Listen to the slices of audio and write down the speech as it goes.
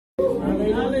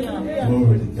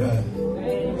Glory to God.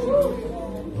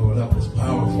 Lord, that was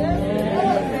powerful.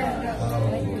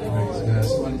 Powerful. Praise God.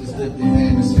 Somebody just lift your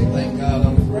hand and say, thank God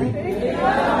I'm free.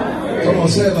 Come on,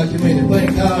 say it like you mean it.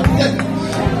 Thank God.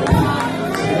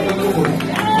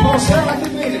 Come on, say it like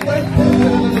you mean it. Thank God.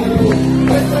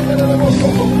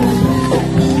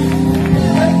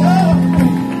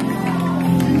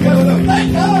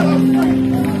 Thank God I'm free.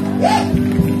 Yeah.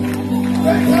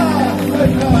 Thank God.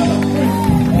 Thank God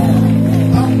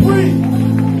I'm free.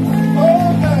 Oh,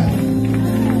 God.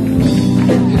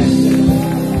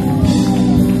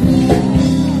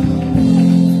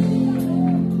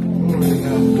 Glory to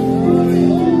God.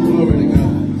 Glory to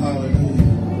God. Hallelujah.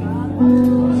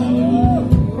 Hallelujah.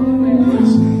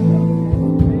 Praise God.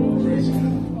 Praise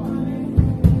God.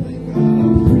 Thank God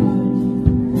I'm free.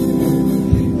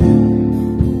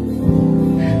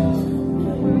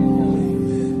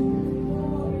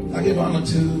 I give honor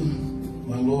to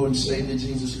my Lord and Savior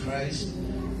Jesus Christ.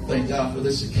 Thank God for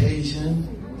this occasion.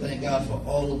 Thank God for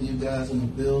all of you guys in the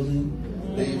building.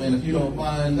 Amen. If you don't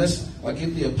mind, I'll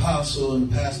give the apostle and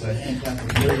the pastor a hand clap of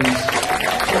praise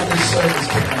for this service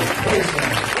tonight. Praise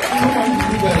God. Come on, you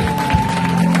can do better.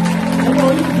 Come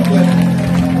on, you can do better.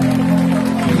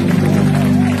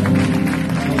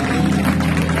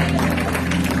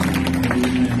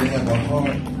 Amen. They have a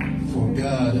heart for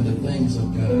God and the things of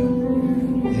God.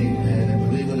 Amen. And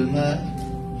believe it or not,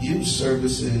 youth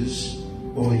services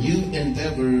or youth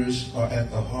endeavors are at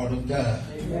the heart of God.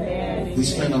 Amen. We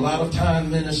spend a lot of time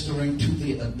ministering to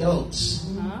the adults,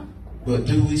 but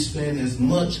do we spend as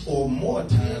much or more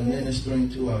time ministering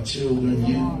to our children,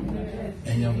 youth,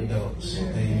 and young adults?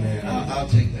 Amen. I'll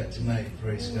take that tonight.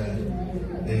 Praise God.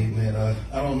 Amen.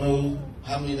 I don't know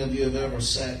how many of you have ever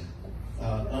sat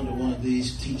under one of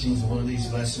these teachings or one of these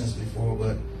lessons before,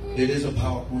 but it is a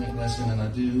PowerPoint lesson, and I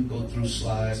do go through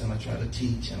slides, and I try to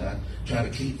teach, and I try to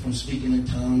keep from speaking in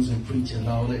tongues and preaching and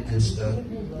all that good stuff.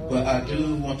 But I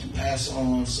do want to pass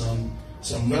on some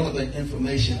relevant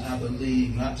information, I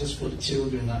believe, not just for the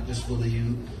children, not just for the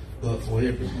youth, but for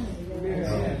everyone.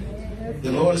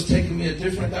 The Lord has taken me a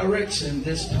different direction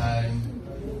this time.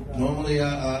 Normally,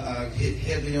 I hit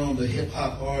heavy on the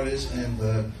hip-hop artists and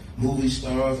the movie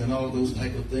stars and all those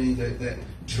type of things that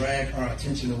drag our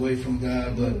attention away from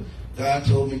God, but God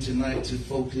told me tonight to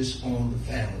focus on the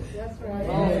family. That's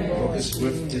right. Focus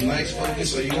with tonight's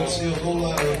focus, so you won't see a whole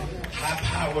lot of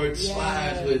high-powered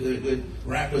slides with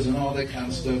rappers and all that kind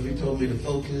of stuff. He told me to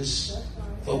focus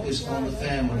on the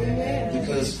family,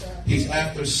 because He's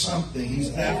after something.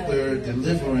 He's after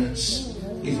deliverance.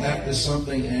 He's after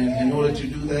something, and in order to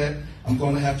do that, I'm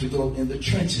going to have to go in the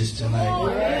trenches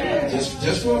tonight.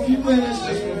 Just for a few minutes,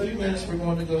 we're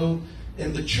going to go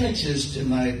in the trenches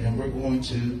tonight, and we're going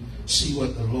to see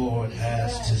what the Lord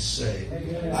has to say.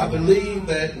 I believe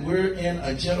that we're in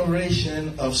a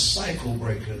generation of cycle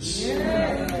breakers. Oh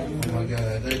my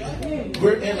God.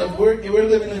 We're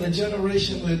living in a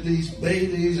generation with these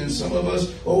babies, and some of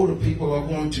us older people are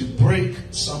going to break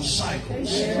some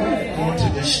cycles. Going to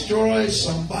destroy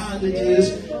some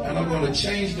bondages, and are going to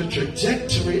change the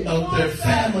trajectory of their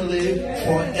family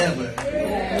forever.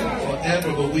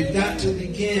 But we've got to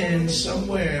begin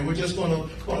somewhere. We're just going to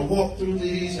walk through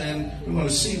these, and we're going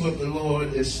to see what the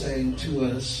Lord is saying to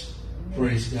us.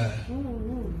 Praise God.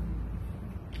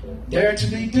 Dare to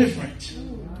be different.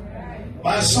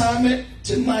 My assignment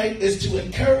tonight is to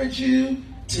encourage you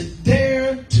to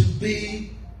dare to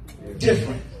be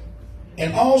different,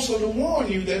 and also to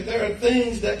warn you that there are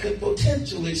things that could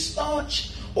potentially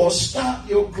staunch or stop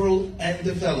your growth and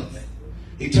development.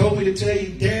 He told me to tell you,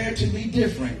 dare to be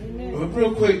different. But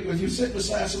real quick, if you sit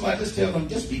beside somebody, just tell them,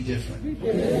 just be different.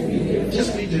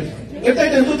 Just be different. If they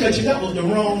didn't look at you, that was the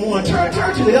wrong one. Turn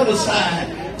to the other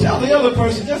side. Tell the other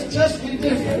person, just be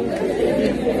different.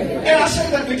 And I say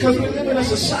that because we live in a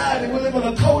society, we live in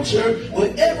a culture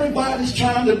where everybody's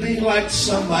trying to be like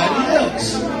somebody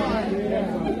else.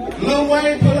 Lil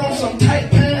Wayne put on some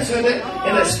tight pants and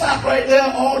it stopped right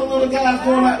there. All the little guys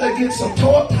going out there get some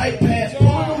tall tight pants,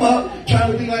 pulling them up,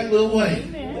 trying to be like Lil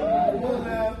Wayne.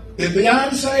 If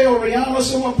Beyonce or Rihanna or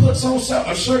someone puts on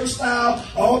a certain style,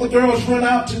 all the girls run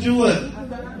out to do it.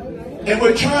 And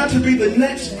we're trying to be the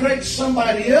next great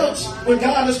somebody else when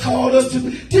God has called us to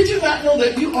be. Did you not know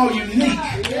that you are unique?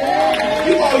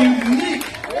 You are unique.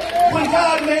 When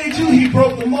God made you, He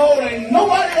broke the mold. Ain't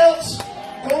nobody else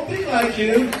gonna be like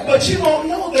you. But you won't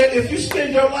know that if you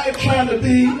spend your life trying to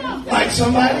be like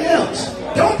somebody else.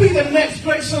 Don't be the next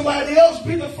great somebody else.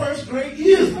 Be the first great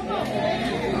you.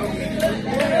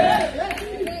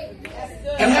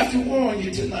 And I have to warn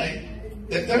you tonight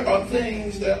that there are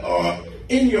things that are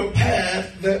in your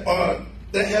path that are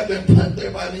that have been put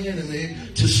there by the enemy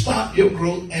to stop your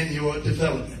growth and your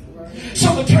development.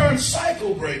 So the term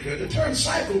cycle breaker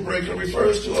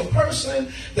refers to a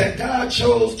person that God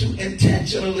chose to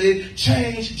intentionally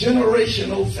change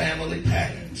generational family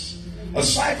patterns. A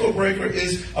cycle breaker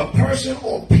is a person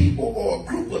or people or a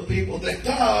group of people that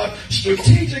God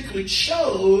strategically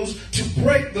chose to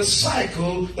break the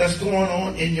cycle that's going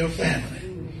on in your family.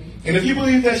 And if you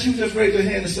believe that, you just raise your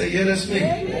hand and say, yeah, that's me.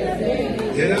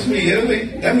 Yeah, that's me.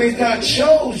 That means God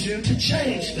chose you to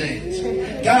change things.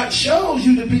 God chose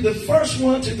you to be the first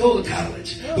one to go to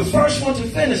college, the first one to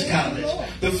finish college,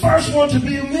 the first one to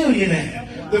be a millionaire,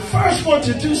 the first one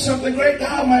to do something great.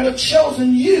 God might have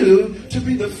chosen you to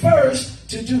be the first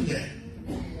to do that.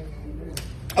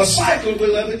 A cycle,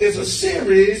 beloved, is a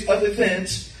series of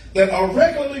events that are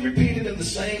regularly repeated in the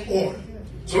same order.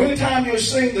 So anytime you're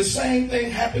seeing the same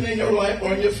thing happen in your life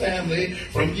or in your family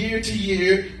from year to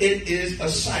year, it is a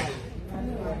cycle.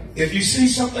 If you see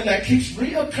something that keeps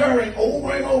reoccurring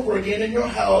over and over again in your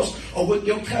house or with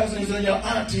your cousins and your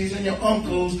aunties and your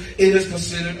uncles, it is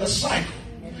considered a cycle.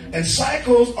 And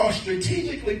cycles are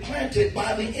strategically planted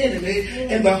by the enemy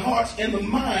in the hearts and the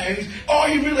minds. All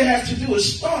he really has to do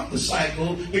is start the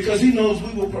cycle because he knows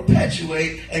we will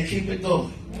perpetuate and keep it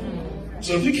going.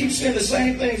 So if you keep seeing the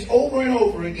same things over and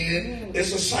over again,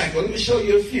 it's a cycle. Let me show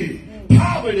you a few.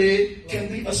 Poverty can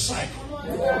be a cycle.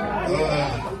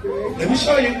 Let me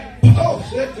show you.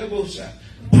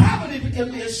 Poverty can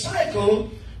be a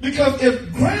cycle because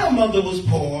if grandmother was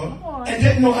poor and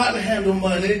didn't know how to handle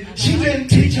money, she didn't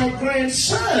teach her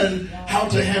grandson how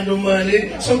to handle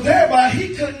money. So thereby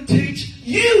he couldn't teach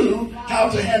you how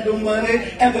to handle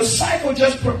money. And the cycle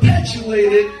just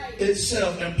perpetuated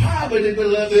itself. And poverty,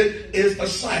 beloved, is a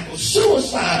cycle.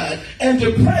 Suicide and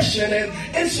depression and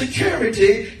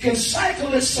insecurity can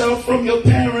cycle itself from your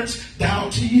parents down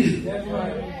to you.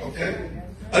 Okay?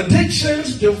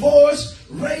 Addictions, divorce,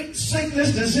 rape,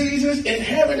 sickness, diseases,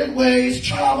 inherited ways,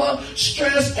 trauma,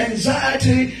 stress,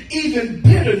 anxiety, even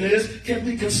bitterness can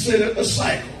be considered a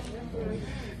cycle.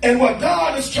 And what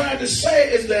God is trying to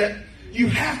say is that you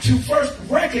have to first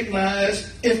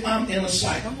recognize if I'm in a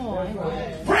cycle.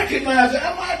 Recognize that,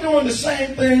 am I doing the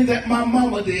same thing that my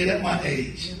mama did at my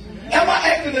age? Am I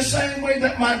acting the same way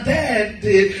that my dad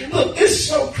did? Look, it's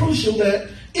so crucial that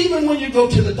even when you go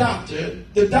to the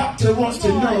doctor wants to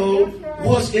know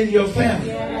what's in your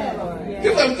family.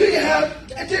 Did your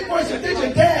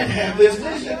dad have this?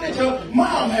 Did your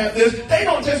mom have this? They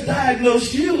don't just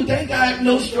diagnose you, they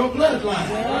diagnose your bloodline.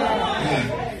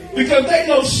 Because they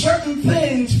know certain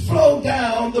things flow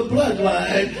down the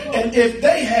bloodline, and if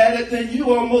they had it, then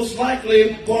you are most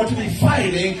likely going to be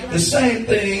fighting the same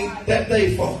thing that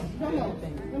they fought. Come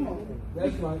on.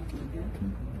 That's right.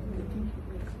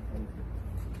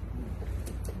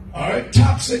 All right,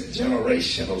 toxic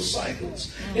generational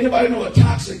cycles. Anybody know what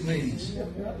toxic means?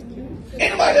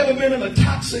 Anybody ever been in a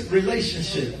toxic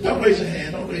relationship? Don't raise your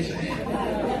hand.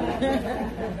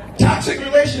 Toxic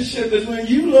relationship is when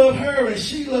you love her and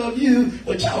she love you,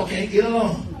 but y'all can't get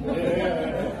along.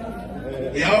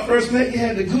 Y'all first met, you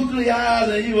had the googly eyes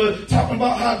and you were talking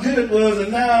about how good it was,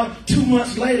 and now 2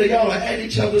 months later y'all are at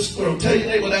each other's throat. Tell your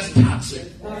neighbor that's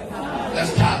toxic.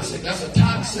 That's toxic. That's a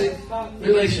toxic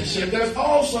relationship. There's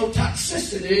also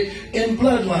toxicity in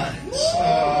bloodlines.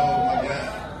 Oh my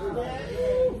God.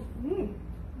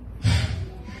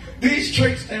 These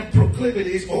traits and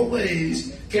proclivities or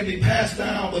ways can be passed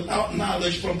down without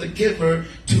knowledge from the giver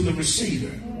to the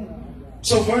receiver.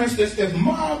 So for instance, if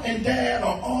mom and dad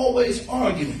are always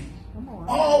arguing,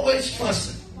 always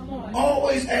fussing,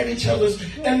 always at each other's,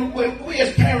 and we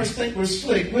as parents think we're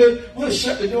slick, we'll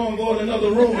shut the door and go in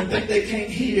another room and think they can't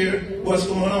hear what's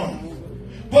going on.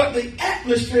 But the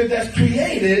atmosphere that's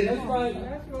created,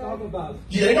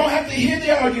 they don't have to hear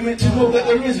the argument to know that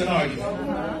there is an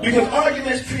argument. Because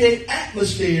arguments create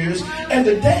atmospheres, and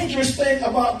the dangerous thing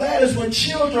about that is when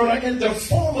children are in their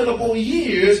formidable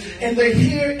years and they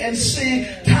hear and see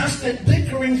constant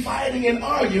bickering, fighting, and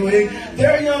arguing,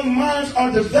 their young minds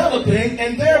are developing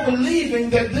and they're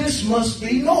believing that this must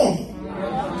be normal.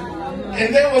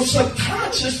 And they will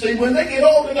subconsciously, when they get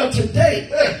old enough to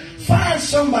date, find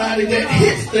somebody that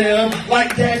hits them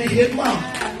like daddy hit mom.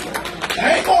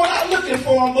 I ain't going out looking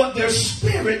for them, but their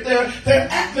spirit, their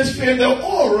atmosphere, their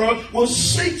aura will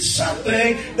seek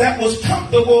something that was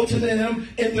comfortable to them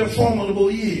in their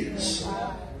formidable years.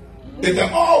 If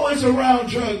they're always around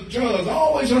drugs,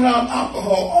 always around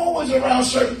alcohol, always around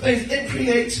certain things, it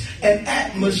creates an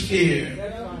atmosphere.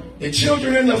 The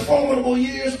children in their formidable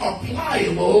years are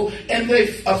pliable and they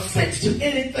affix to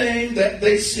anything that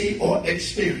they see or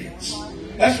experience.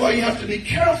 That's why you have to be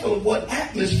careful of what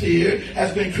atmosphere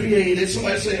has been created.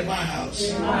 Somebody say in my house.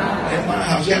 In my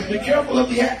house. You have to be careful of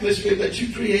the atmosphere that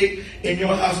you create in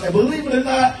your house. And believe it or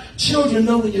not, children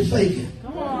know when you're faking.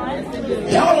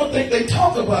 Y'all don't think they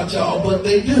talk about y'all, but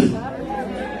they do.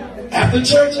 After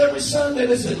church every Sunday,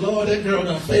 they say, Lord, that girl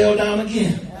done fell down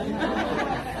again.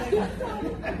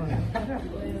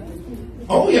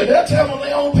 Oh, yeah, they'll tell on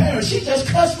their own parents. She just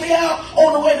cussed me out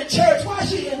on the way to church. Why is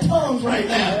she in tongues right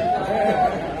now?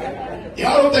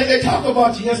 Y'all don't think they talk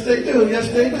about you. Yes, they do. Yes,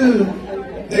 they do.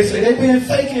 They say they've been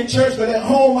faking in church, but at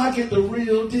home I get the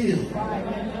real deal.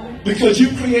 Because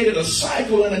you created a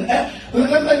cycle and an app.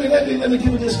 Let me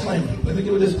give a disclaimer. Let me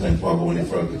give a disclaimer before I go any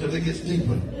further because it gets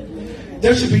deeper.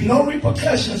 There should be no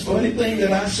repercussions for anything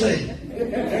that I say.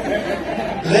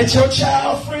 Let your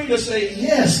child free to say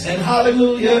yes and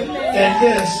hallelujah and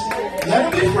yes.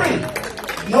 Let them be free.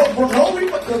 No,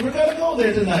 because we're going to go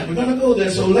there tonight. We're going to go there.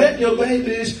 So let your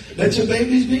babies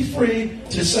be free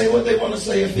to say what they want to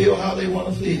say and feel how they want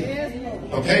to feel.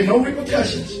 Okay? No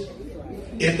repercussions.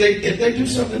 If they do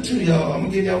something to y'all, I'm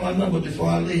going to give y'all my number before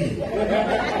I leave.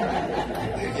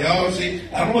 Y'all see,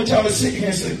 I don't want y'all to sit here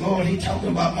and say, Lord, he talking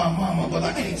about my mama, but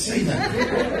I can't say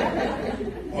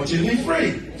nothing. I want you to be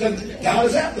free. Because God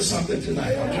is after something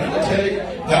tonight. I'm trying to tell you,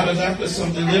 God is after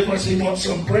some deliverance. He wants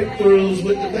some breakthroughs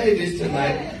with the babies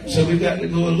tonight. So we've got to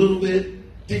go a little bit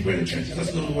deeper in the trenches.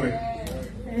 Let's go to work.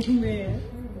 Amen.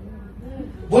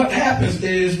 What happens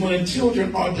is when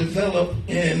children are developed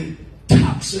in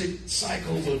toxic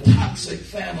cycles or toxic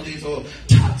families or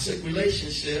toxic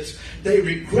relationships, they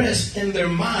regress in their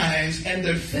minds and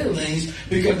their feelings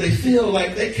because they feel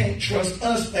like they can't trust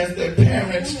us as their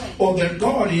parents or their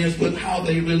guardians with how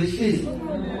they really feel.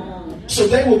 So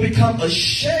they will become a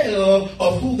shell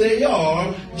of who they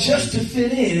are just to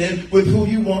fit in with who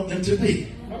you want them to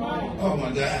be. Oh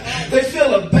my God. They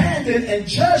feel abandoned and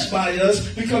judged by us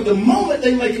because the moment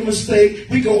they make a mistake,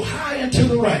 we go high and to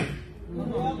the right.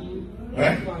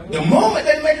 Right? The moment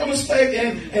they make a mistake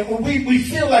and when we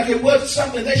feel like it was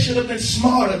something, they should have been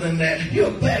smarter than that.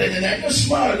 You're better than that. You're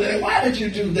smarter than that. Why did you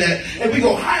do that? And we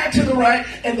go higher to the right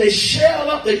and they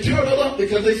shell up, they turtle up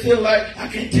because they feel like, I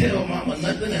can't tell mama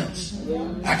nothing else.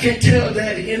 I can't tell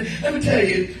daddy. And let me tell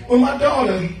you, when my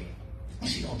daughter,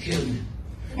 she gonna kill me.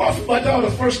 My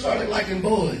daughter first started liking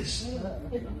boys.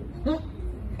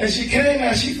 And she came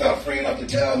out, she felt free enough to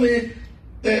tell me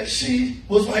that she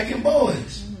was liking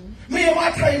boys. Me and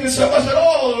my crazy self, I said,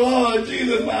 oh, Lord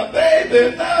Jesus, my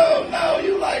baby, no,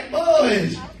 you like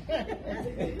boys.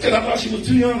 Because I thought she was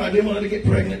too young. I didn't want her to get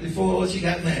pregnant before she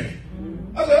got married.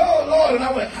 I said, oh, Lord, and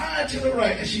I went high to the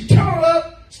right. And she turned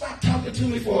up, stopped talking to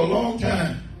me for a long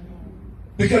time.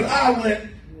 Because I went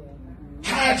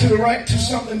high to the right to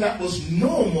something that was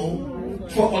normal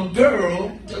for a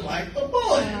girl to like a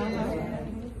boy.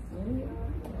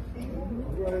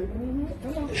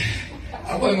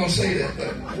 I wasn't going to say that,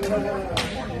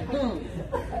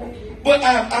 but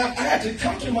I had to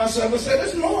come to myself and say,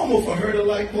 it's normal for her to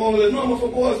like boys. It's normal for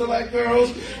boys to like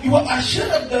girls. What I should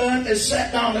have done is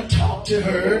sat down and talked to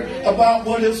her about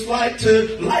what it's like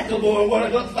to like a boy, what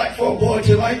it looks like for a boy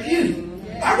to like you.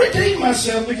 I redeemed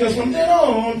myself because from then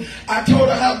on, I told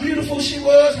her how beautiful she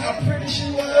was, how pretty she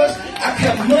was. I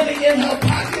kept money in her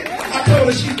pocket. I told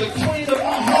her she's the queen of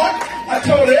my heart. I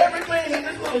told her everything that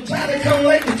this little Johnny come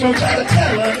late was going to try to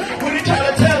tell her. When he tried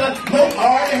to tell her, no, I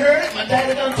already heard it. My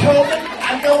daddy done told me.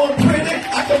 I know I'm pretty.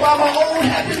 I can buy my own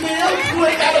Happy Meal. You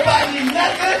ain't got to buy me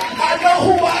nothing. I know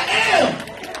who I am.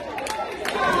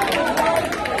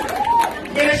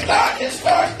 When it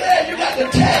starts there, you got to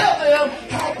tell them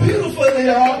how beautiful they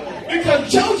are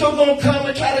because JoJo gonna come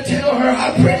and try to tell her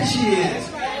how pretty she is.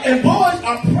 And boys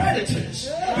are predators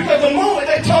because the moment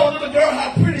they told the girl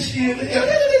how pretty she is,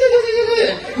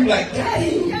 you're like,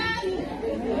 Daddy.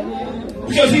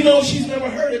 Because he knows she's never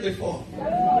heard it before.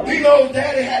 He knows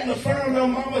Daddy hadn't affirmed her,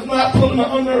 mama's not pulling her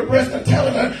under her breast and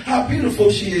telling her how beautiful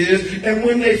she is. And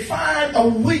when they find a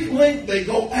weak link, they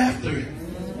go after it.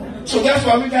 So that's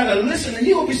why we got to listen, and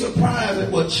you will be surprised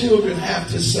at what children have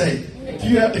to say. If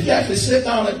you actually sit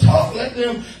down and talk, let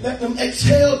them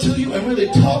exhale to you and really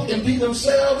talk and be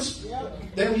themselves,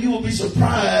 then you will be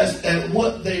surprised at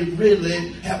what they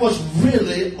really have, what's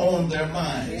really on their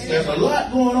minds. There's a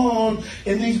lot going on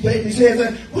in these babies' heads,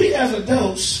 and we as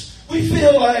adults, we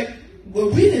feel like, well,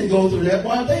 we didn't go through that.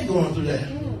 Why are they going through that?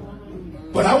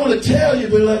 But I want to tell you,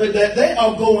 beloved, that they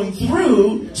are going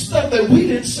through stuff that we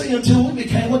didn't see until we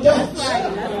became adults.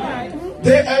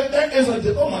 There is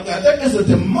a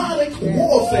demonic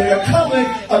warfare coming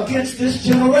against this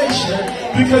generation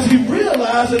because he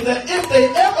realizes that if they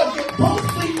ever get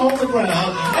both feet on the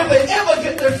ground, if they ever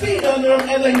get their feet under them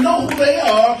and they know who they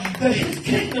are, then his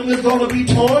kingdom is going to be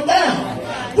torn down.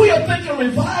 We are thinking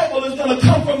revival is going to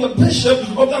come from the bishop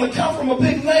or going to come from a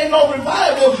big name. No,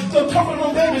 revival is going to come from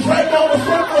them babies right now in the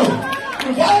front row.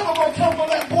 Revival will come from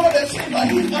that boy that seems like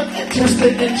he's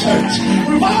uninterested in church.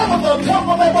 Revival will come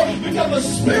from that boy because the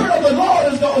Spirit of the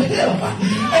Lord is going to hit him.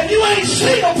 And you ain't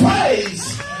seen a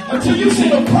praise until you see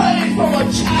the praise from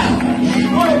a child.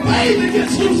 When a baby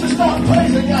gets loose and starts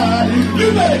praising God,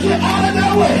 you better get out of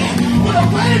their way. When a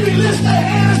baby lifts their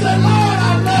hands and say, Lord,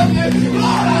 I love you.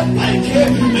 Lord, I thank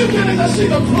you. You get to see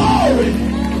the glory.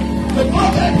 The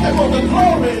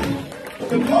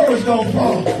glory is going to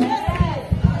fall.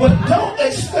 But don't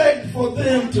expect for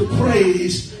them to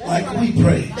praise like we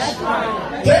praise.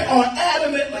 They are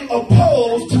adamantly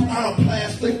opposed to our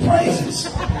plastic praises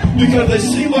because they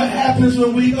see what happens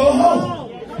when we go home.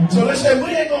 So they say,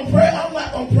 we ain't going to pray. I'm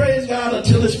not going to praise God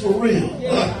until it's for real.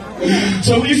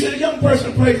 So when you see a young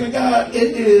person praising God,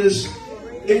 it is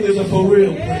a for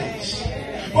real praise.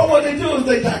 But what they do is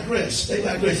they digress.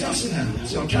 Y'all sit down.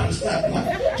 So I'm trying to stop. I'm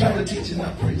not trying to teach and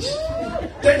not preach.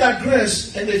 They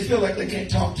digress and they feel like they can't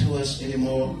talk to us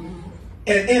anymore.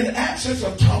 And in the absence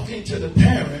of talking to the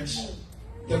parents,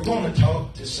 they're going to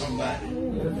talk to somebody.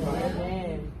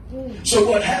 So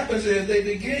what happens is they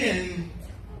begin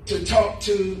to talk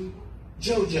to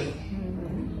JoJo,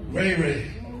 Ray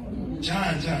Ray,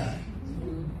 John,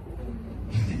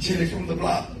 Jenny from the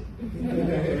block,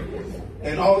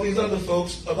 and all these other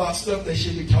folks about stuff they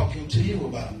should be talking to you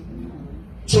about.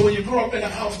 So when you grow up in a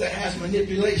house that has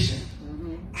manipulation,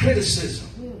 criticism,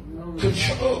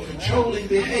 controlling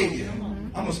behavior,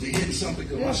 I must be hitting something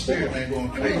because my spirit ain't going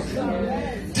crazy.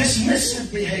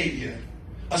 Dismissive behavior,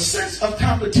 a sense of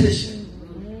competition,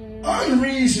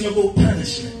 unreasonable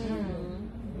punishment,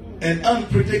 and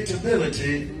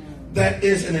unpredictability that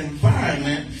is an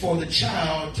environment for the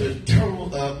child to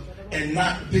turtle up and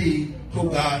not be who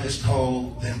God has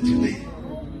called them to be.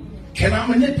 Cannot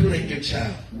manipulate your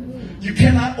child. You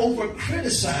cannot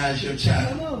over-criticize your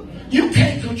child. You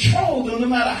can't control them no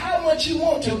matter how much you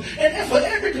want to. And for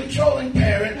every controlling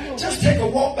parent, just take a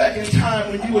walk back in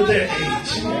time when you were their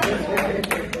age.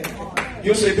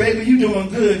 You'll say, baby, you doing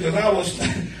good because I was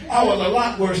a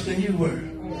lot worse than you were.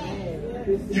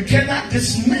 You cannot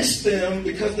dismiss them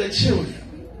because they're children.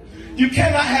 You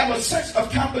cannot have a sense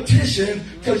of competition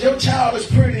because your child is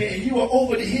pretty and you are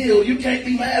over the hill. You can't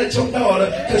be mad at your daughter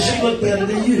because she looks better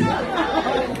than you.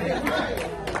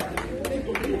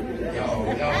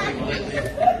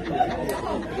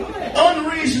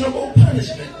 Unreasonable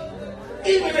punishment.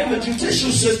 Even in the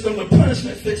judicial system, the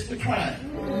punishment fits the crime.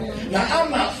 Now,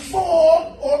 I'm not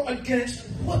for or against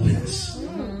whoopings,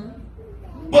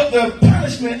 but the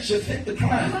punishment should fit the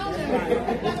crime.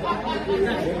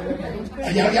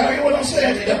 Y'all hear what I'm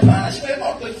saying? The punishment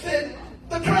ought to fit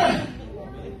the crime.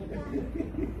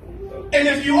 And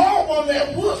if you are one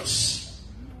that whoops,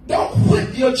 don't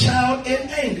whip your child in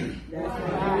anger.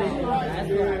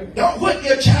 Don't whip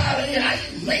your child in anger.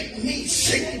 You make me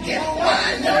sick and get on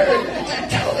my nerves.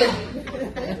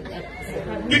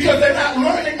 Because they're not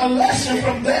learning a lesson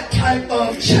from that type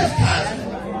of chastisement.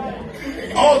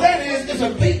 All that is a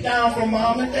beat down from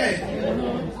mom and dad.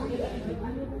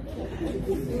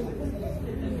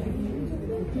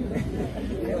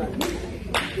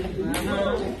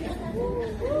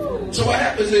 So what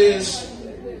happens is,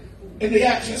 in the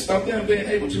absence of them being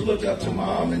able to look up to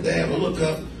mom and dad or look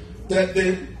up, that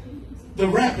the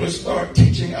rappers start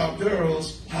teaching our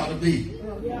girls how to be.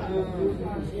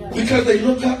 Because they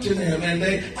look up to them and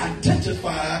they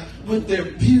identify with their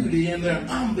beauty and their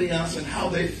ambiance and how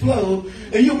they flow.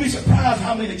 And you'll be surprised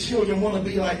how many children want to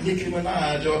be like Nicki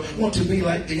Minaj or want to be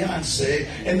like Beyonce.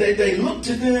 And they look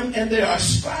to them and they are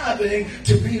striving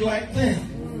to be like them.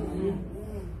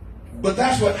 But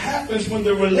that's what happens when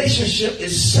the relationship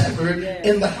is severed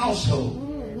in the household.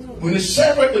 When it's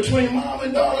severed between mom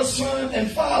and daughter, son and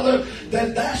father,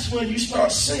 then that's when you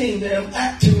start seeing them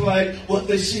acting like what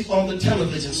they see on the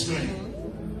television screen.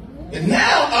 And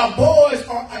now our boys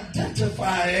are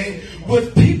identifying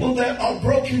with people that are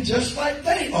broken just like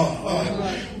they are.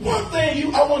 One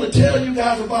thing I want to tell you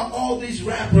guys about all these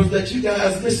rappers that you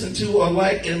guys listen to or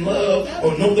like and love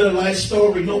or know their life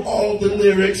story, know all the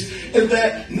lyrics, is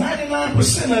that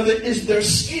 99% of it is their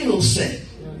skill set.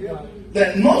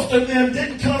 That most of them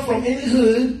didn't come from any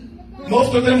hood.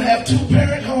 Most of them have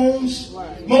two-parent homes.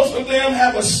 Most of them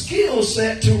have a skill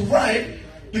set to write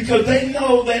because they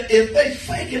know that if they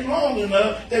fake it long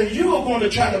enough, then you are going to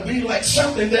try to be like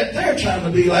something that they're trying to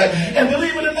be like. And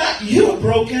believe it or not, you're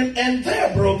broken and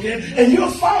they're broken and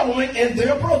you're following in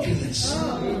their brokenness.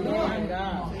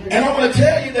 And I want to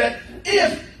tell you that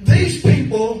if These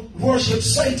people worship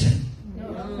Satan.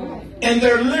 And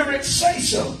their lyrics say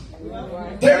so.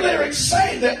 Their lyrics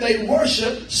say that they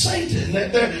worship Satan,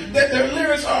 that their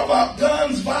lyrics are about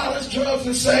guns, violence, drugs,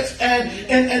 and sex.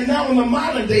 And now in the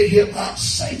modern day hip hop,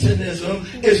 Satanism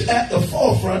is at the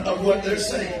forefront of what they're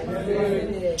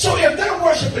saying. So if they're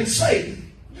worshiping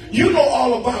Satan, you know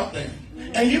all about them,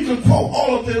 and you can quote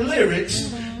all of their lyrics,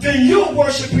 then you're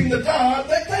worshiping the God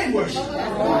that they worship.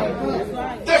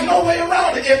 There's no way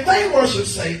around it. If they worship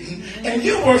Satan and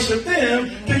you worship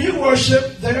them, then you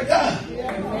worship their God.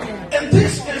 And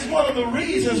this is one of the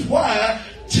reasons why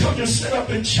children sit up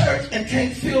in church and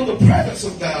can't feel the presence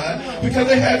of God, because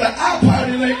they had the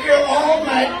iPod in their ear all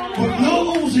night with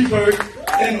Lil Uzi Vert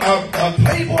and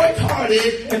Playboy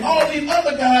Cardi and all these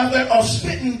other guys that are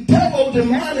spitting devil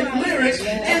demonic lyrics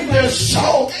in their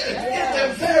soul, in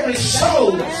their very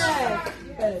souls.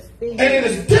 And it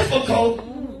is difficult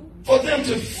for them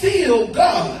to feel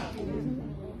God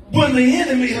when the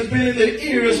enemy has been in their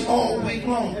ears all week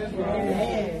long.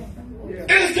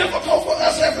 It is difficult for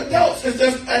us as adults. It's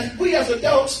just, as we as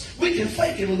adults, we can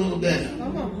fake it a little better.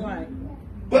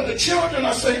 But the children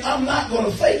are saying, I'm not going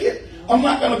to fake it. I'm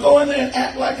not going to go in there and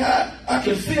act like I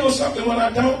can feel something when I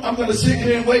don't. I'm going to sit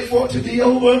here and wait for it to be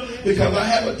over because I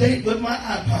have a date with my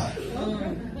iPod.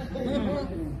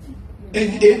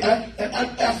 And if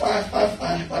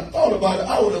I thought about it,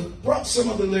 I would have brought some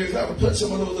of the lyrics. I would put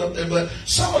some of those up there. But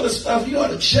some of the stuff, you ought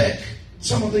to check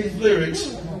some of these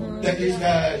lyrics that these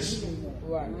guys...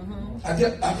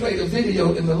 I played a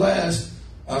video in the last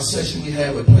session we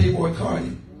had with Playboy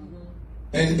Cardi.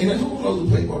 And who knows who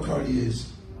Playboy Cardi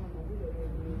is?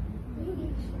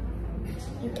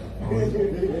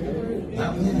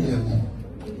 Not many of them.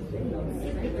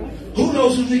 Who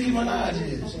knows who Nicki Minaj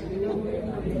is?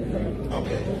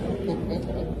 Okay.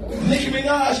 Nicki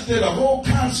Minaj did a whole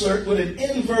concert with an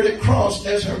inverted cross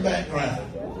as her background.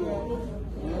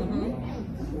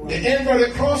 The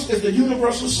inverted cross is the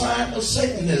universal sign of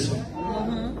Satanism.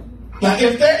 Now,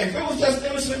 if it was just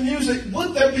innocent music,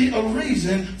 would there be a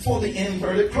reason for the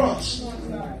inverted cross?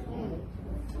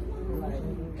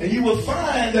 And you will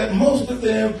find that most of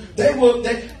them,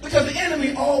 because the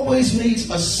enemy always needs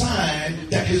a sign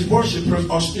that his worshipers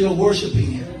are still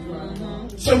worshiping him.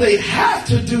 So they have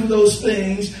to do those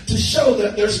things to show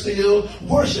that they're still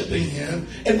worshiping him.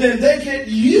 And then they get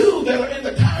you that are in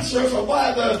the concerts or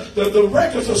buy the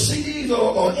records or CDs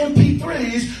or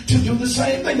MP3s to do the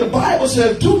same thing. The Bible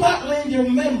says, do not lend your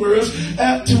members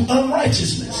to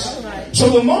unrighteousness. So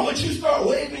the moment you start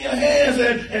waving your hands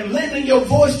and lending your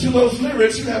voice to those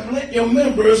lyrics, you have lent your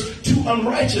members to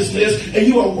unrighteousness, and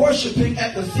you are worshiping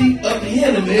at the feet of the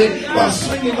enemy by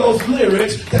singing those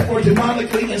lyrics that were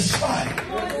demonically inspired.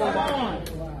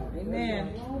 Amen.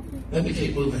 Let me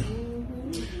keep moving.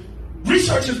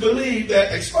 Researchers believe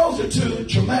that exposure to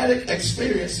traumatic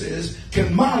experiences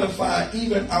can modify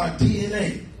even our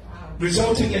DNA,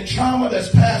 resulting in trauma that's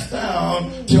passed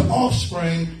down to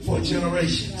offspring for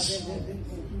generations.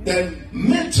 That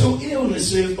mental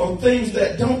illnesses or things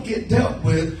that don't get dealt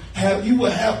with, you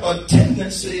will have a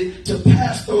tendency to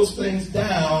pass those things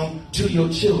down to your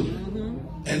children.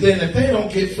 And then if they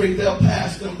don't get free, they'll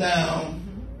pass them down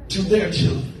to their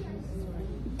children.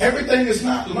 Everything is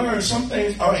not learned. Some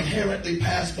things are inherently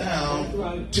passed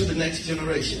down to the next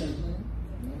generation.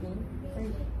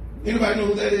 Anybody know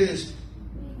who that is?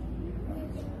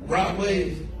 Rod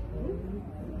Wave.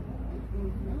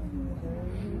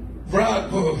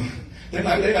 Rod, they're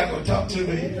not going to talk to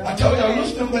me. I told y'all,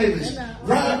 listen to them babies.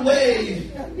 Rod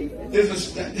Wave,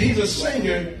 he's a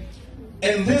singer,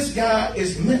 and this guy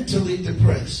is mentally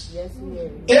depressed.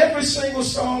 Every single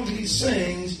song he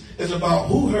sings is about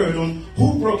who hurt him,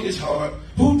 who broke his heart,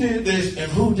 who did this and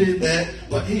who did that.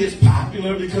 But he is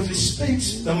popular because he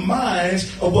speaks the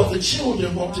minds of what the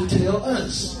children want to tell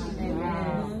us.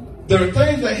 There are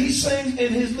things that he sings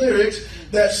in his lyrics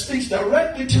that speaks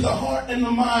directly to the heart and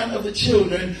the mind of the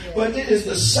children, but it is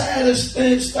the saddest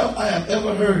stuff I have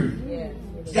ever heard.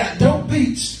 It's got dope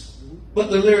beats, but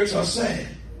the lyrics are sad.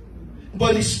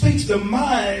 But he speaks the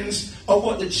minds of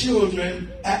what the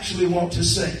children actually want to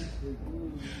say.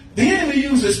 The enemy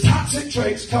uses toxic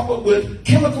traits coupled with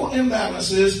chemical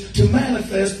imbalances to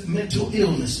manifest mental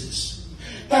illnesses.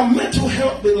 Now, mental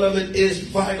health, beloved, is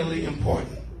vitally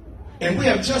important. And we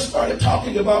have just started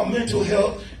talking about mental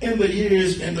health in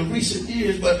the recent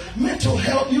years. But mental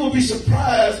health, you will be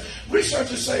surprised.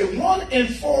 Researchers say 1 in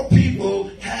 4 people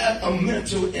have a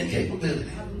mental incapability.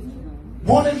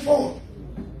 1 in 4.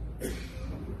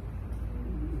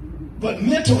 But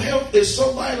mental health is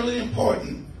so vitally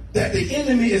important that the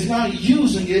enemy is now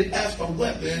using it as a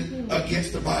weapon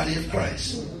against the body of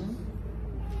Christ.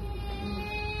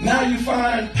 Now you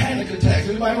find panic attacks.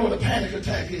 Anybody know what a panic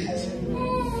attack is?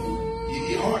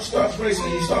 Your heart starts racing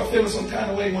and you start feeling some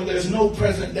kind of way when there's no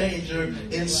present danger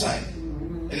in sight.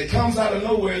 And it comes out of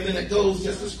nowhere and then it goes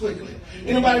just as quickly.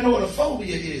 Anybody know what a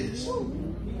phobia is?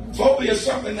 Phobia is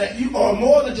something that you are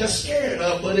more than just scared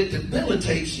of, but it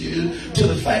debilitates you to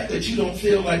the fact that you don't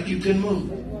feel like you can move.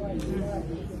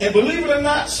 And believe it or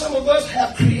not, some of us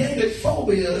have created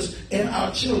phobias in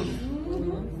our children.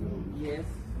 Yes.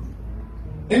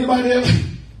 Anybody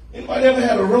ever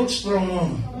had a roach thrown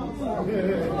on them?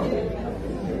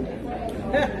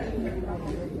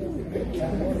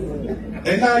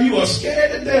 And now you are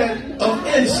scared to death of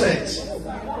insects.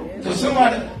 Because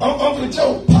somebody, Uncle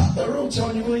Joe popped a roach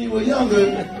on you when you were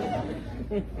younger.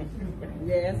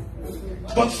 Yes.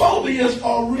 But phobias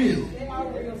are real.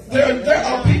 There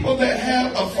are people that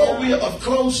have a phobia of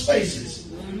closed spaces,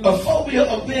 a phobia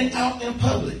of being out in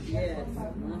public. Yes.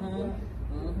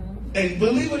 And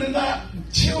believe it or not,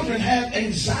 children have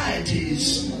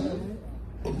anxieties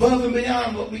above and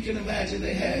beyond what we can imagine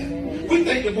they have. We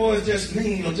think the boy is just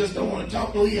mean or just don't want to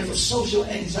talk. No, he has a social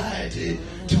anxiety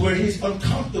to where he's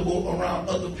uncomfortable around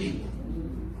other people.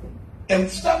 And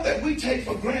stuff that we take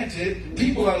for granted,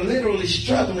 people are literally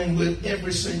struggling with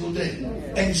every single day.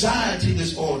 Anxiety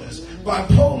disorders,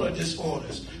 bipolar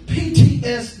disorders,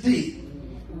 PTSD.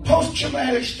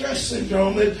 Post-traumatic stress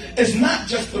syndrome is not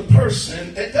just the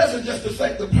person. It doesn't just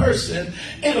affect the person.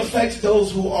 It affects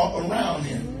those who are around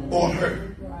him or her.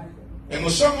 And when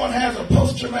someone has a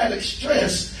post-traumatic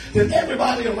stress, then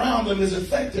everybody around them is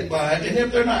affected by it. And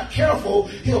if they're not careful,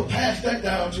 he'll pass that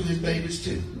down to his babies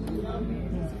too.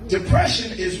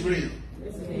 Depression is real.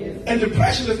 And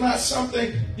depression is not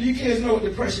something, you kids know what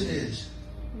depression is.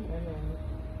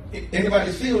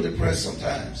 Anybody feel depressed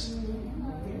sometimes?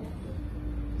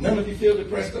 None of you feel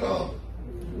depressed at all.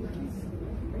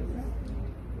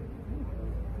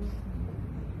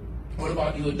 What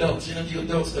about you adults? Any of you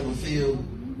adults ever feel?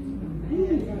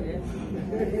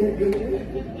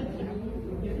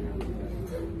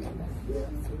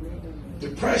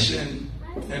 Depression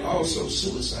and also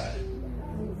suicide.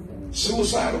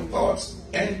 Suicidal thoughts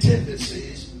and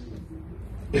tendencies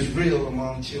is real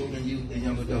among children, youth, and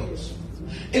young adults.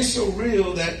 It's so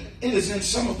real that it is in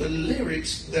some of the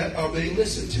lyrics that are being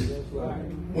listened to.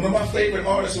 One of my favorite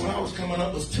artists when I was coming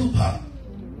up was Tupac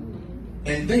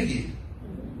and Biggie.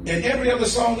 And every other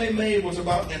song they made was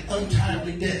about an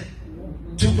untimely death.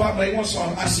 Tupac made one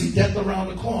song, I See Death Around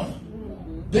the Corner.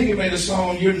 Biggie made a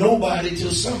song, You're Nobody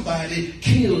Till Somebody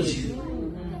Kills You.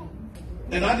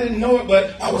 And I didn't know it,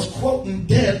 but I was quoting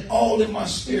death all in my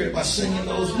spirit by singing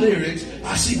those lyrics.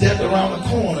 I see death around the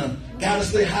corner. Gotta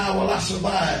stay high while I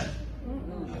survive.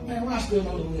 Man, why I still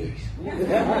know the lyrics?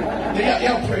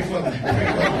 Y'all pray for me. Pray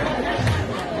for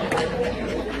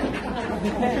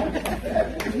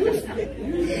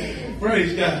me.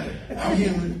 Praise God. I'm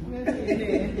human.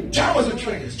 Traumas and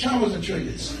triggers. Traumas and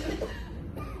triggers.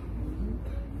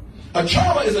 A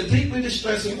trauma is a deeply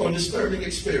distressing or disturbing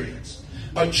experience.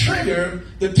 A trigger,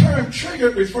 the term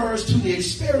trigger refers to the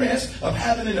experience of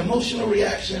having an emotional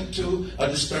reaction to a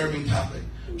disturbing topic.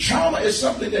 Trauma is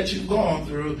something that you've gone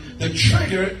through. The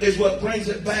trigger is what brings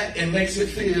it back and makes it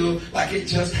feel like it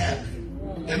just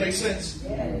happened. That makes sense?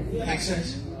 Makes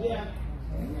sense?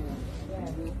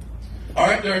 All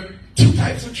right, there are two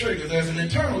types of triggers. There's an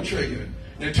internal trigger.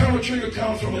 The internal trigger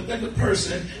comes from within the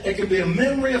person. It can be a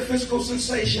memory, a physical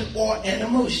sensation, or an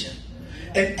emotion.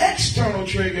 An external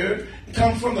trigger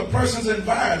comes from the person's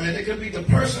environment. It could be the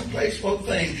person, place, or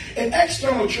thing. An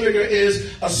external trigger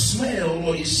is a smell,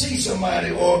 or you see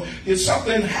somebody, or if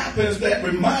something happens that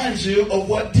reminds you of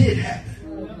what did happen.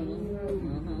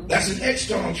 That's an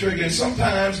external trigger. And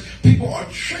sometimes people are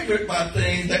triggered by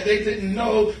things that they didn't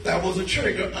know that was a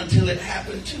trigger until it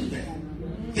happened to them.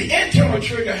 The internal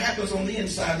trigger happens on the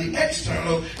inside. The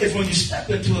external is when you step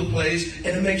into a place and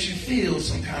it makes you feel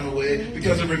some kind of way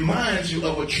because it reminds you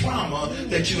of a trauma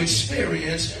that you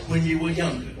experienced when you were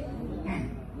younger.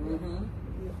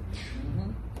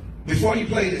 Before you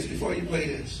play this,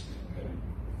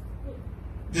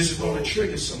 this is going to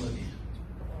trigger some of you.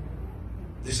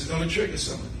 This is going to trigger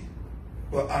some of you.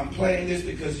 But I'm playing this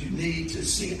because you need to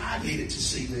see, I needed to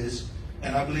see this,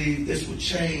 and I believe this will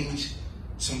change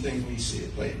some things when you see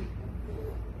it. Play it.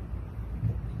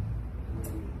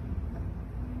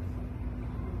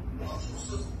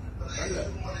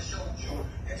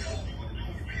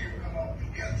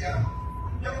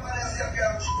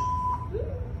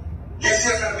 Yes,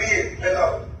 yes, I'm here.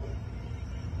 Hello.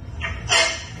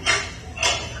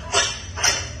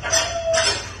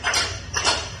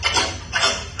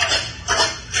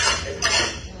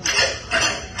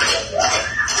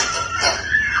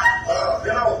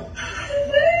 You know,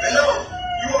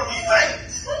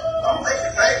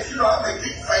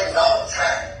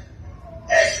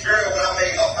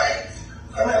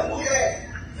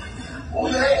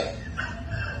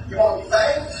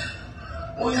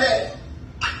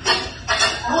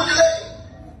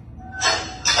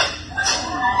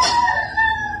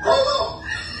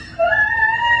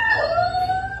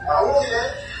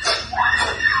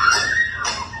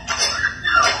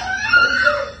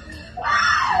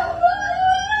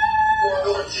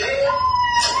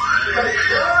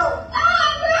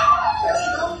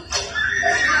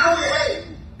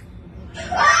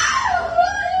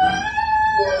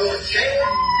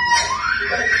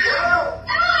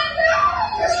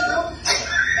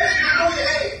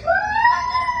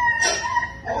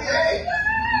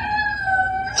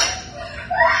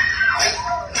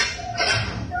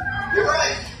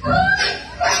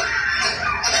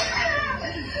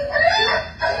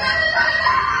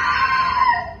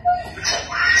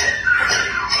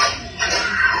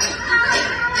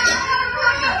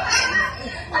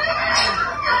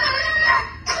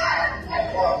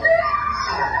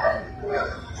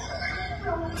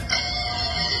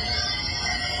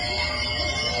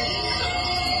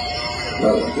 No,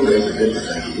 who they the difference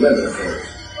thing. You remember the first.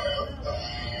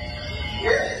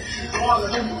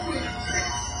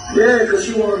 Yeah, because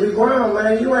you want to be grown,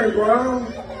 man. You ain't grown.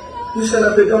 You sit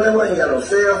up here doing that way, you ain't got no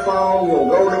cell phone, you don't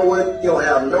go nowhere, you don't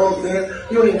have no event,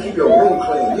 you don't even keep your room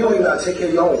clean, you don't even know how to take care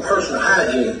of your own personal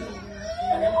hygiene.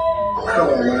 Come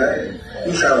on, man.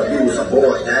 You trying to be with some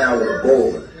boy down with a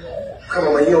boy. Come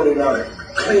on, man, you don't even know how to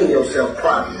clean yourself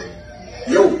properly.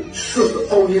 Your sister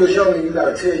 4 years younger than you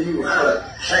gotta tell you how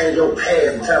to change your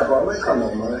pads and tampon. Man, come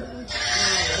on, man.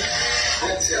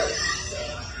 That's it.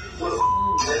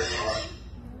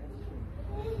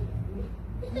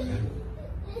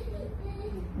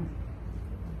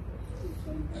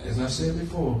 As I said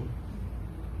before,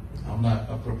 I'm not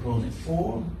a proponent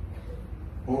for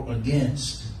or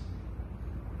against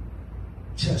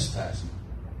chastisement.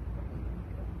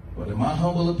 But in my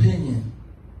humble opinion,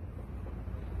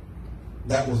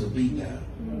 that was a beatdown.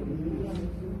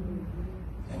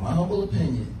 In my humble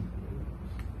opinion.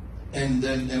 And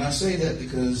I say that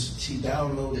because she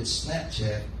downloaded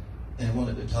Snapchat and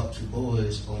wanted to talk to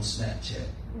boys on Snapchat.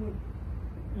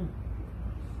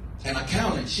 And I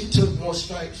counted, she took more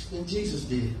stripes than Jesus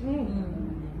did.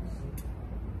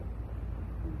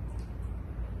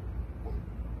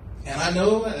 And I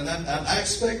know, and I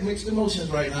expect mixed emotions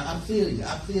right now. I feel you.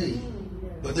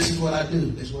 But this is what I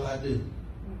do.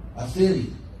 I feel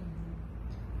you.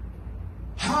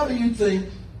 How do you think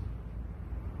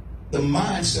the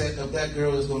mindset of that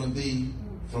girl is going to be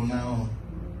from now on?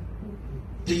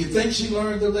 Do you think she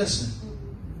learned the lesson?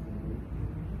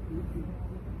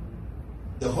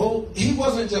 He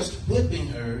wasn't just whipping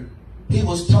her, he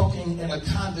was talking in a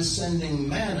condescending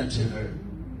manner to her.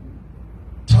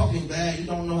 Talking bad, you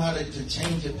don't know how to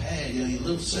change your pad. Your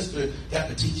little sister got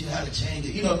to teach you how to change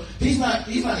it. He's not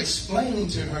explaining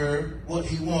to her what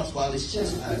he wants while he's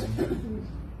chastising her.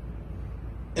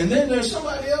 And then there's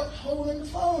somebody else holding the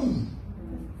phone.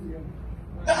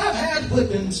 Now, I've had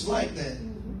whippings like that.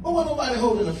 But wasn't nobody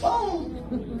holding the phone.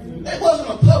 It wasn't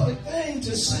a public thing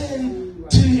to send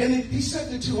to, and he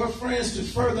sent it to her friends to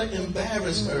further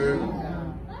embarrass her.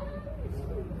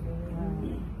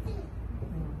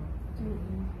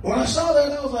 When I saw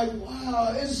that, I was like,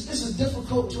 wow, this is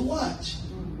difficult to watch.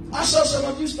 I saw some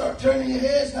of you start turning your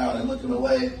heads down and looking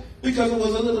away because it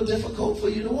was a little difficult for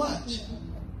you to watch.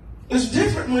 It's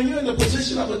different when you're in the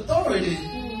position of authority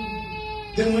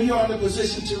than when you're in the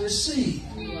position to receive.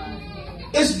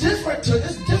 It's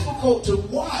difficult to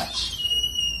watch.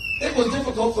 It was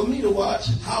difficult for me to watch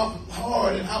how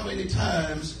hard and how many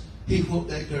times he whooped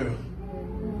that girl.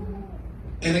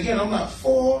 And again, I'm not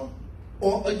for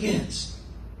or against.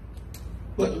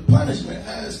 But the punishment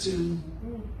has to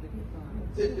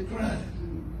fit the crime.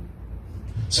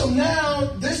 So now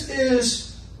this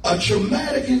is a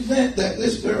traumatic event that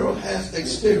this girl has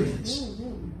experienced.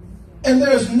 And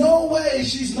there's no way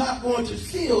she's not going to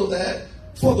feel that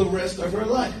for the rest of her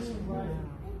life.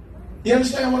 You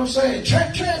understand what I'm saying?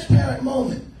 Transparent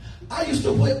moment. I used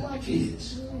to whip my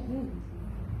kids.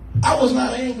 I was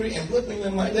not angry and whipping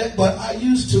them like that, but I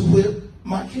used to whip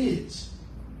my kids.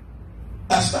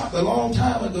 I stopped a long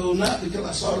time ago, not because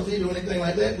I saw the video or anything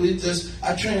like that.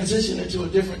 I transitioned into a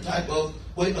different type of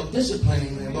way of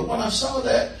disciplining them. But when I saw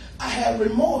that, I had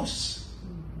remorse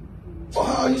for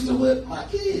how I used to whip my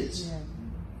kids.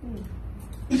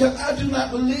 Because I do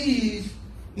not believe,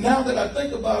 now that I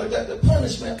think about it, that the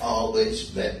punishment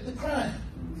always met the crime.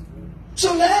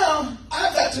 So now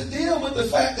I've got to deal with the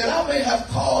fact that I may have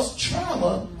caused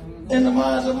trauma in the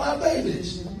minds of my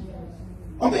babies.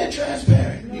 I'm being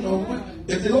transparent.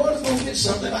 If the Lord is going to get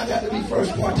something, I got to be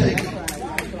first partaker.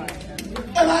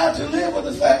 And I have to live with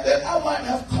the fact that I might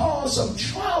have caused some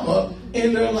trauma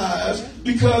in their lives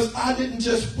because I didn't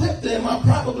just whip them. I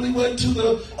probably went to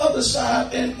the other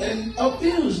side and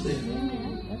abused them.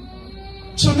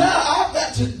 So now I've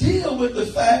got to deal with the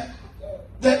fact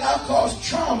that I've caused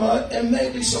trauma and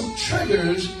maybe some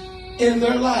triggers in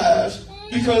their lives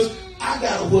because I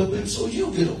got a whooping, so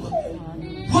you get a whooping.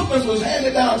 Whoopings was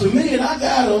handed down to me, and I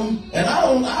got them, and I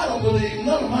don't believe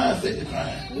none of mine fit the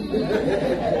crime.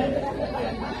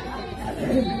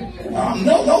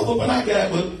 No whooping I got,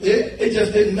 but it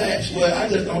just didn't match. Well, I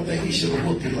just don't think he should have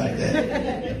whooped you like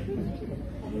that.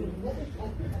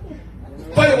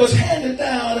 But it was handed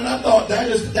down, and I thought that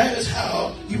is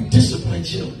how you discipline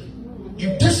children.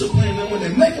 You discipline them when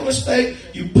they make a mistake.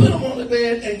 You put them on the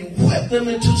bed, and you whip them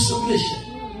into submission.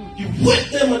 You whip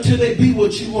them until they be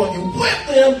what you want. You whip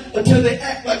them until they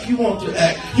act like you want to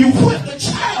act. You whip the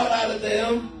child out of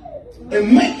them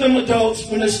and make them adults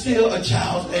when they're still a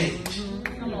child's age.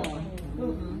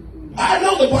 I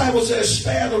know the Bible says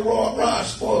spare the rod,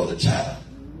 spoil the child.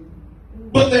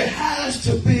 But there has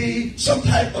to be some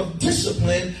type of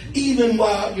discipline even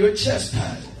while you're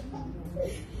chastised.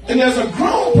 And there's a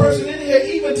grown person in here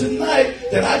even tonight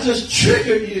that I just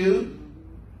triggered you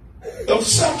of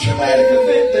some traumatic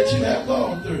event that you have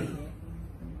gone through.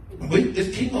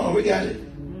 Just keep on, we got it.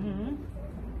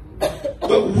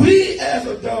 But we as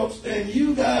adults and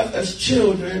you guys as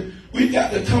children, we've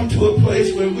got to come to a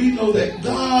place where we know that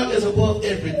God is above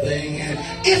everything. And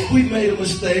if we made a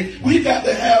mistake, we've got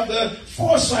to have the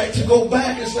foresight to go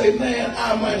back and say, man,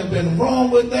 I might have been wrong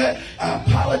with that. I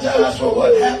apologize for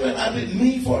what happened. I didn't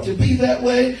mean for it to be that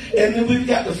way. And then we've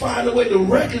got to find a way to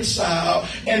reconcile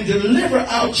and deliver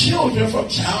our children from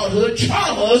childhood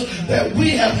traumas that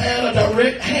we have had a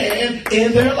direct hand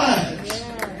in their lives.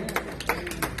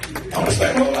 I want to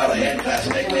start a whole lot of hand claps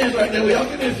and amen right there. Y'all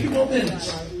give me a few more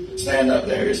minutes. Stand up,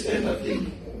 Darius. Stand up, D.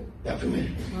 Y'all come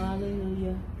in.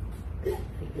 Hallelujah.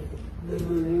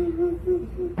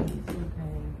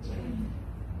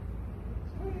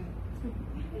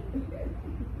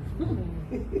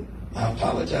 I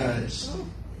apologize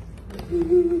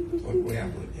for the way I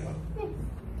put y'all.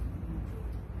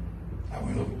 I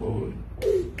went overboard.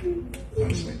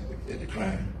 At the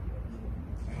crime.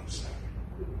 I'm sorry.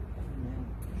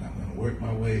 And I'm going to work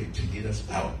my way to get us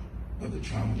out of the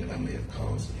trauma that I may have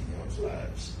caused in y'all's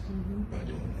lives by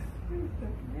doing that.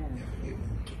 Yeah, forgive me.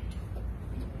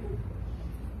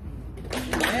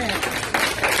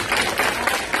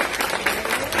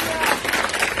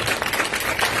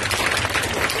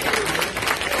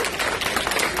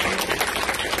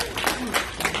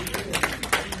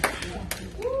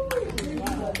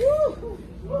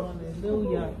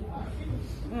 Hallelujah.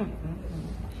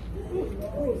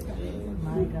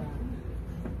 My God.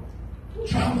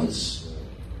 Traumas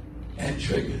and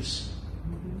triggers.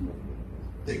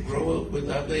 They grow up with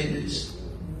our babies.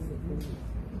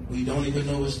 We don't even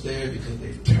know it's there because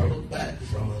they've turtled back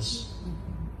from us.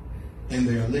 And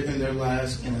they are living their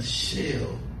lives in a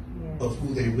shell of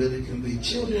who they really can be.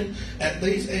 Children at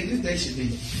these ages, they should be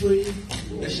free.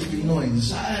 There should be no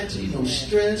anxiety, no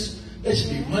stress. They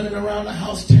should be running around the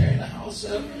house, tearing the house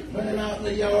up, running out in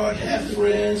the yard, have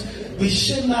friends. We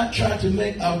should not try to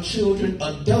make our children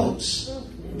adults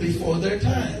before their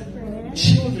time.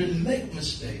 Children make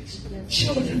mistakes.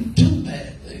 Children do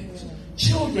bad things.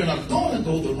 Children are going to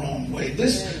go the wrong way.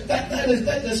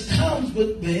 That just comes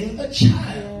with being a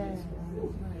child.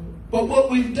 But what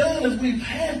we've done is we've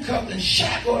handcuffed and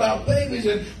shackled our babies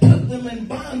and put them in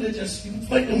bondage and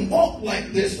make them walk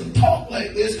like this and talk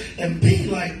like this and be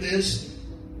like this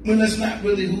when that's not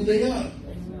really who they are.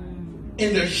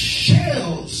 And they're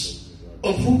shells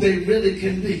of who they really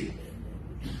can be.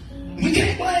 We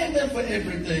can't blame them for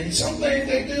everything. Some things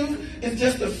they do is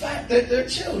just the fact that they're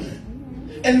children.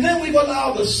 And then we've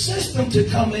allowed the system to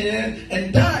come in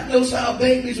and diagnose our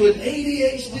babies with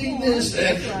ADHD this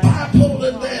and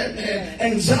bipolar that and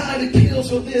anxiety pills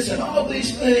for this and all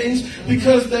these things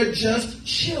because they're just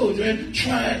children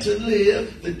trying to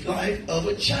live the life of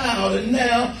a child. And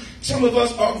now some of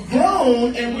us are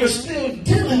grown and we're still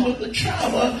dealing with the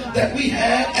trauma that we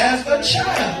had as a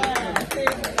child.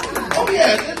 Oh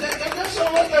yeah, there's some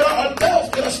of us that are adults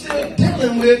that are still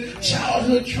dealing with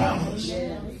childhood traumas.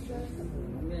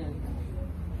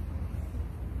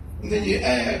 And then you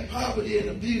add poverty and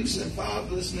abuse and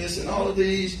fatherlessness and all of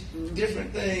these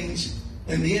different things,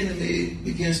 and the enemy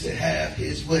begins to have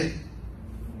his way.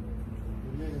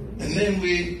 And then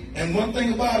one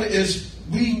thing about it is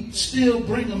we still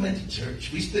bring them into church.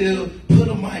 We still put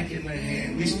a mic in their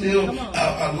hand. We still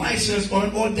are licensed or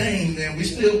ordained them. We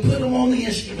still put them on the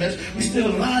instruments. We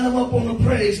still line them up on the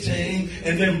praise team.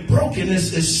 And then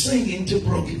brokenness is singing to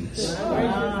brokenness.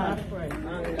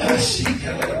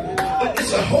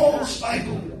 It's a whole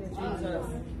cycle.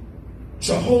 It's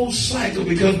a whole cycle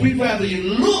because we'd rather you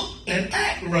look and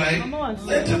act right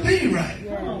than to be right.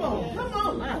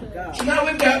 So now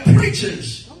we've got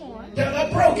preachers that are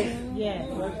broken.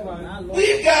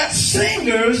 We've got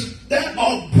singers that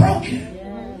are broken.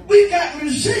 We've got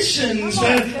musicians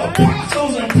and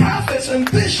apostles and prophets and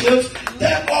bishops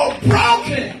that are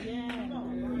broken.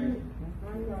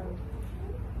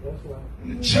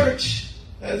 And the church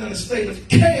is in a state of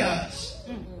chaos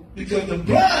because the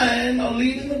blind are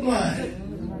leading the blind.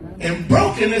 And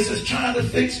brokenness is trying to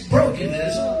fix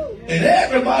brokenness. And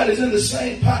everybody's in the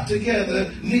same pot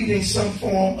together needing some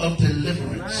form of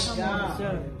deliverance.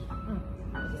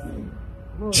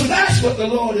 So that's what the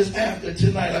Lord is after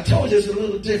tonight. I told you it's a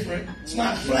little different. It's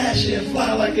not flashy and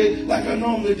fly like I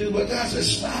normally do. But God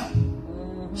says, stop.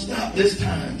 Stop this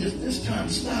time. This time,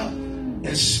 stop.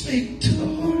 And speak to the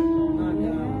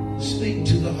heart. Speak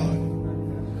to the heart.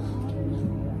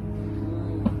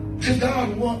 Because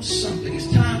God wants something. It's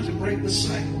time to break the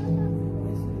cycle.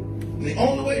 And the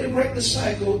only way to break the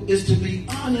cycle is to be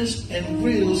honest and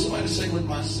real. Somebody say, with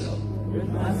myself. With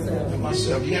myself. With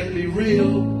myself. You have to be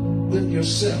real with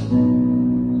yourself.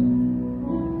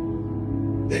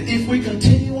 That if we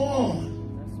continue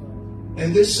on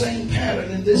in this same pattern,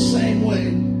 in this same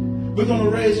way, we're going to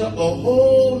raise up a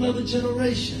whole nother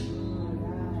generation.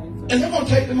 And they're going to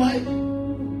take the mic.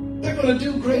 They're going to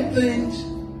do great things,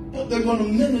 but they're going to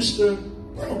minister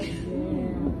broken.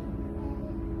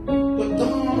 But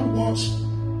God wants,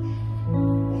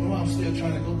 I'm still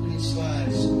trying to go through these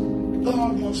slides.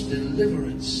 God wants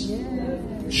deliverance.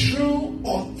 True,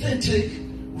 authentic,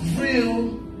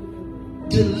 real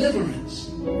deliverance.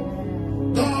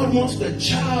 God wants the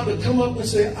child to come up and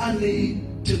say, I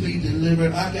need to be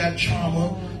delivered. I got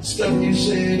trauma. Stuff you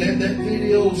said, that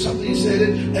video, something you said,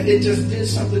 it just did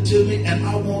something to me, and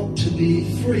I want to be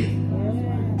free.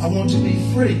 I want to be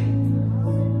free.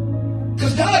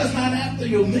 Because God is not after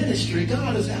your ministry.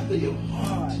 God is after your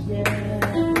heart.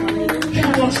 He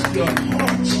wants your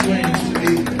heart strings to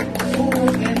be full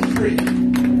and free.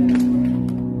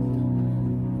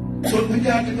 But we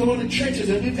got to go in the trenches,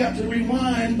 and we've got to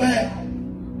rewind back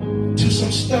to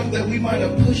some stuff that we might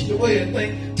have pushed away and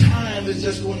think time is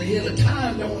just going to heal it.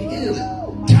 Time don't heal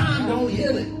it. Time don't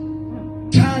heal it.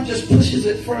 Time just pushes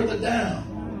it further down.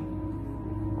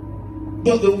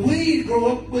 But the weed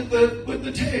grow up with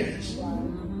the tares.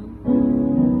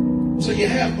 So you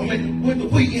have, with the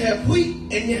wheat, you have wheat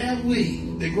and you have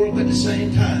weed. They grow up at the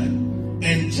same time.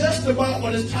 And just about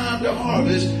when it's time to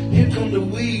harvest, here comes the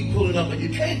weed pulling up. And you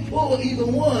can't pull either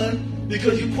one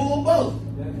because you pull both.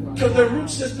 Because their root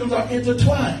systems are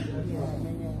intertwined.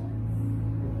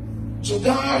 So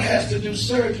God has to do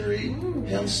surgery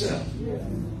himself.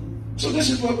 So this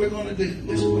is what we're going to do.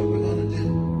 This is what we're going to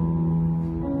do.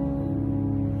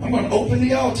 I'm going to open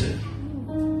the altar.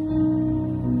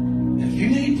 If you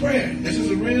need prayer, this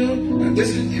is a real,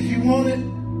 if you want it,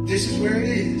 this is where it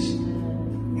is.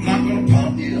 I'm not going to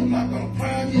pump you. I'm not going to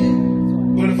prime you.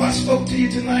 But if I spoke to you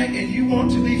tonight and you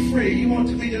want to be free, you want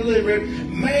to be delivered,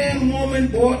 man, woman,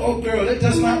 boy, or girl, it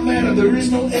does not matter. There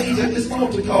is no age at this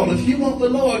altar call. If you want the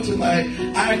Lord tonight,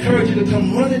 I encourage you to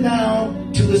come running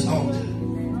down to this altar.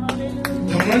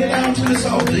 Come running down to this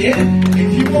altar. Yeah?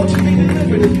 If you want to be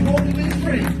delivered, if you want to be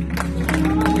free,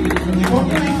 if you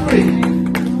want to be free,